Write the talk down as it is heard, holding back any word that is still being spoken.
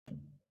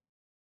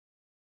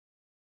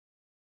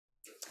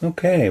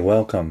Okay,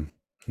 welcome.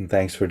 And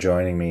thanks for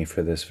joining me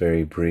for this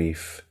very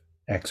brief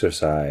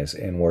exercise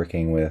in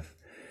working with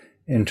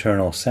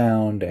internal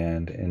sound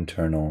and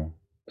internal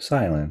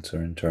silence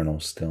or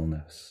internal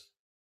stillness.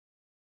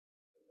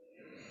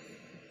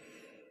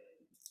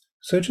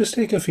 So just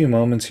take a few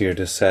moments here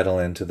to settle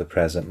into the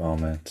present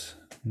moment.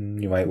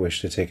 You might wish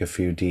to take a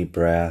few deep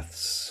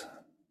breaths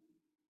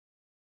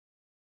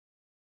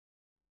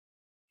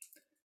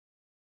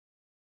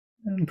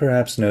and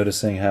perhaps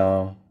noticing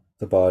how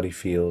the body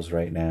feels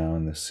right now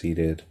in the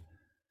seated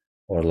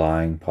or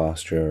lying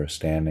posture or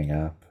standing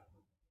up.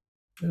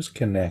 Just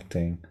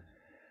connecting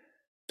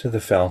to the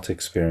felt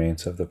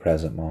experience of the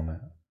present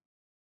moment.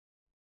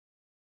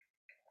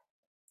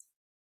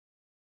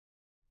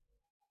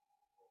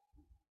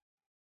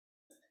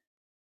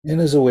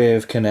 And as a way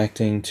of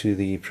connecting to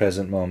the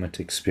present moment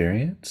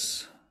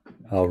experience,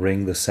 I'll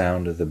ring the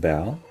sound of the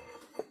bell.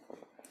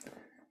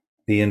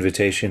 The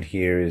invitation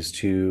here is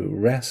to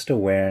rest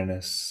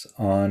awareness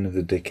on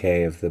the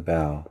decay of the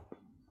bell.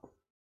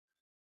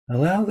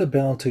 Allow the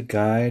bell to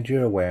guide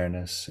your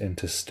awareness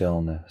into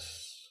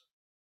stillness.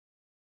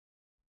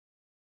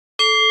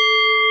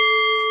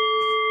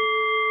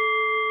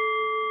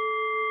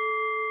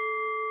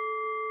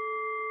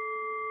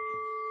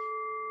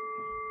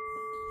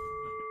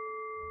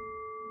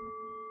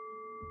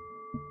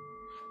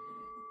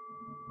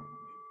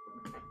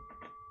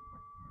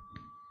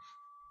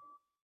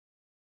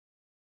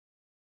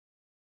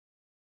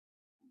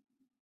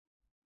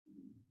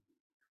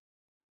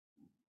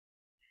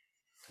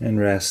 And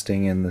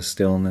resting in the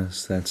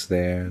stillness that's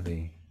there,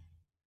 the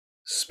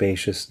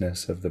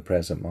spaciousness of the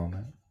present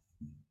moment.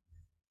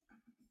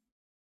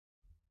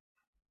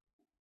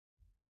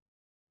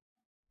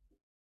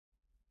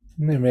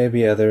 And there may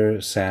be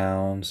other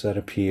sounds that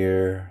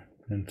appear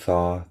and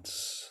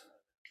thoughts.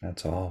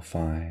 That's all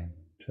fine.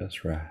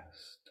 Just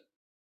rest.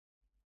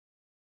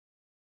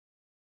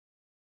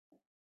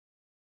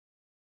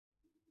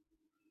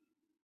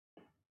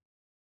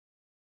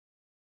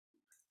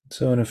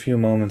 So, in a few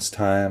moments'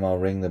 time, I'll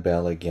ring the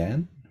bell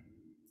again.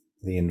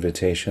 The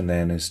invitation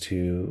then is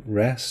to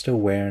rest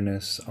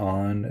awareness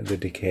on the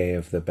decay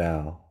of the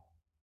bell.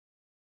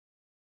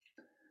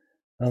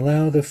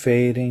 Allow the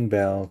fading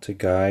bell to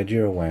guide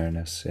your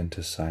awareness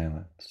into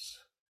silence.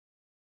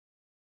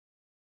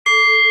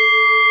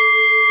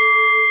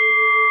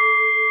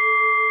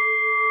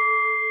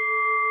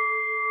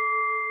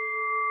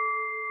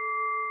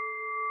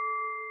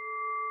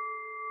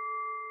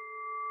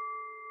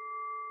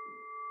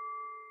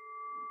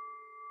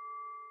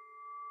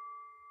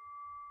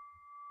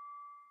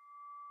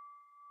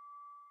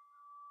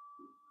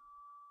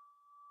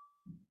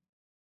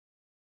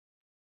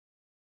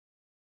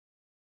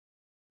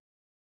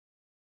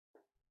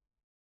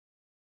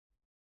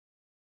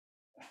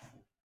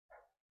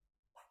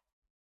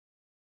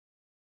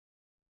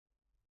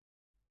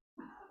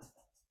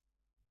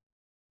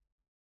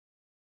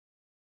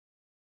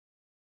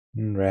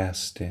 And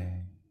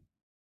resting,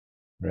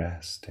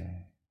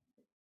 resting.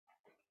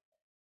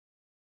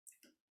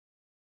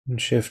 And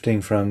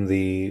shifting from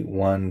the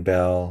one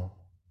bell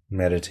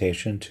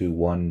meditation to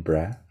one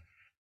breath.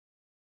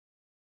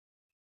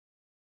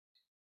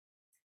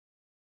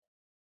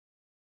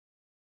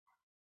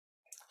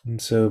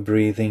 And so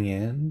breathing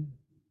in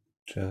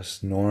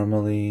just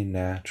normally,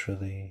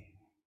 naturally.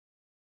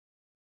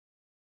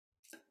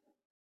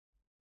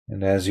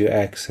 And as you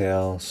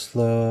exhale,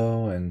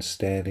 slow and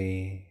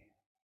steady,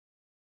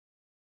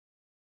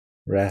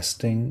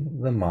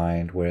 resting the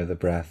mind where the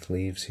breath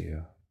leaves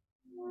you.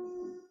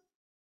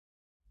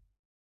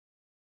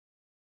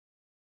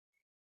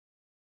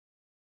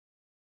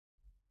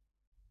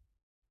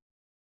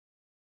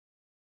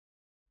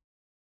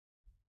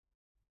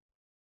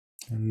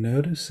 And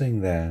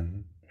noticing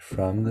then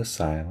from the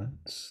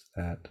silence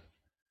that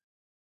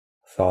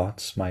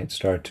thoughts might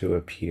start to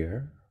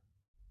appear.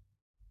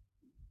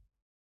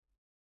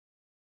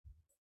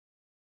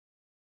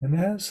 And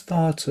as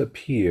thoughts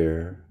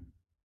appear,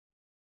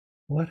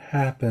 what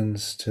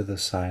happens to the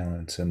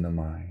silence in the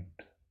mind?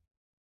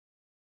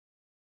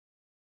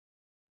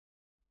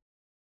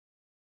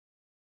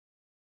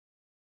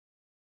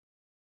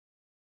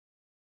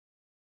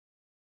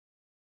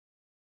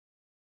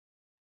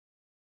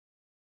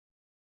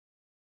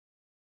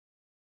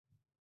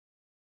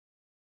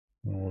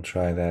 And we'll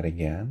try that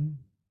again.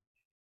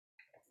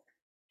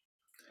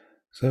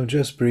 So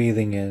just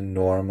breathing in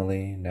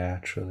normally,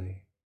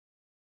 naturally.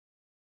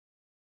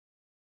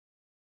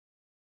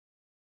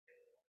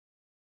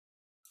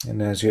 And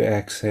as you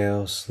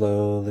exhale,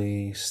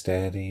 slowly,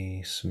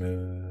 steady,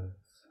 smooth,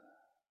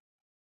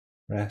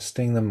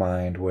 resting the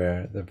mind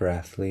where the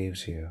breath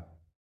leaves you.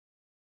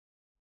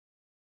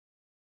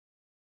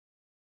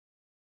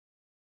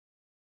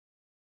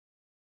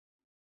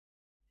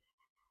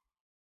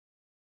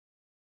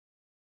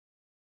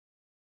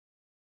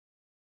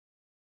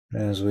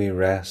 As we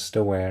rest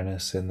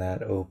awareness in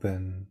that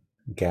open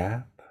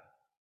gap,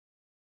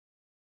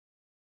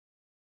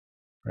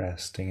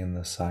 resting in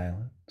the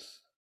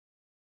silence,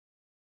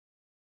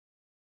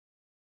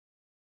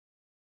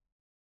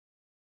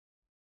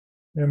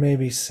 There may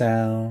be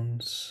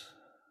sounds,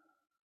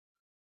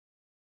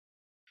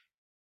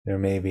 there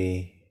may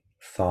be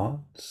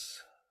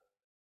thoughts,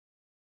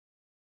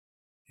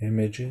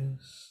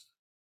 images,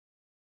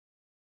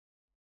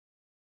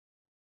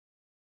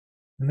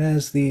 and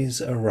as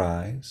these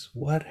arise,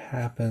 what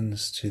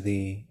happens to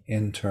the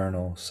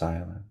internal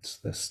silence,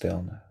 the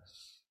stillness?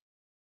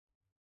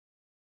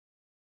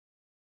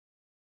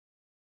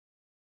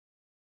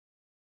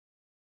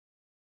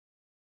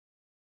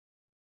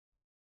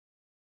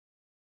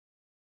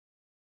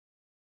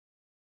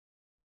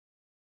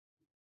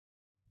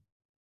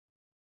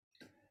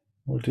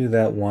 We'll do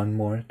that one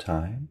more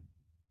time.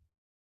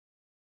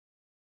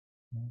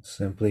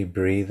 Simply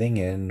breathing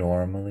in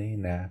normally,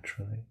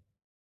 naturally.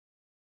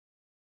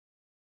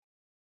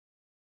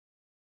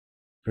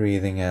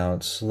 Breathing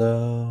out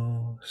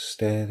slow,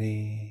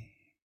 steady,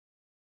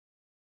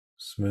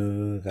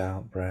 smooth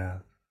out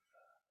breath,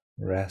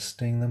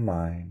 resting the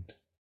mind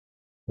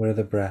where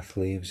the breath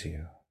leaves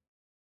you.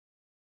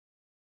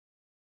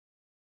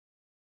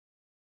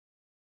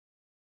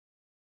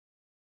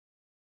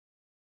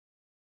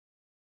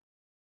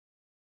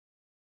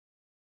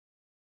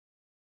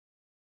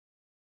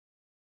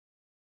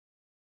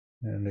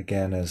 And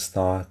again, as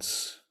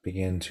thoughts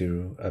begin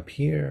to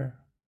appear,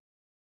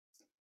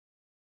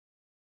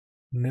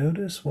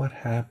 notice what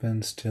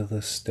happens to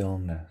the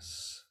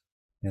stillness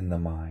in the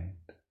mind.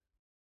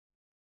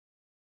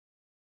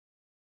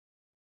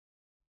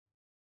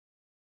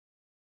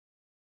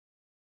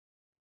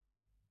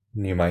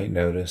 And you might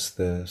notice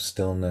the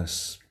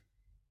stillness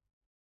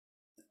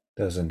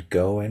doesn't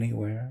go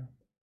anywhere.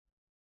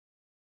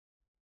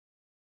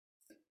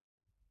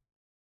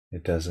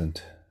 It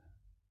doesn't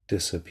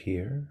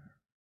disappear.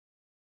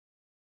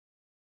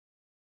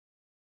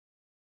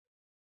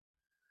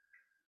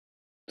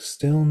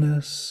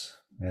 Stillness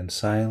and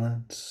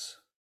silence,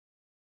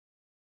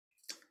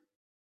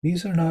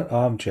 these are not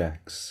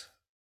objects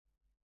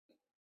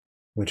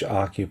which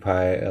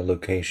occupy a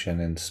location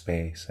in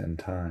space and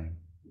time.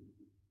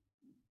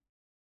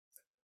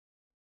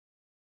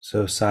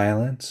 So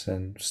silence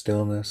and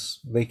stillness,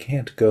 they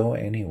can't go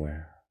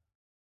anywhere.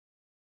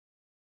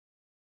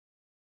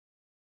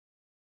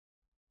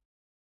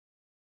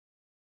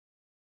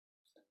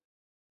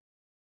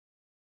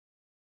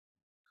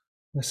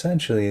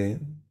 Essentially,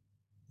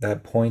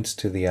 that points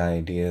to the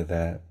idea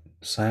that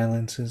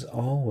silence is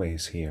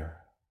always here,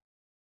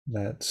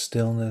 that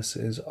stillness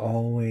is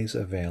always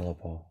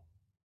available.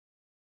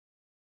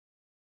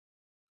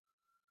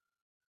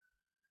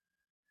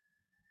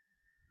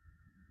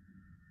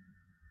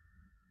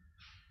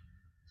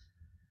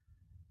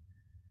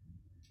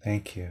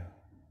 Thank you.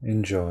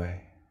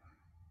 Enjoy.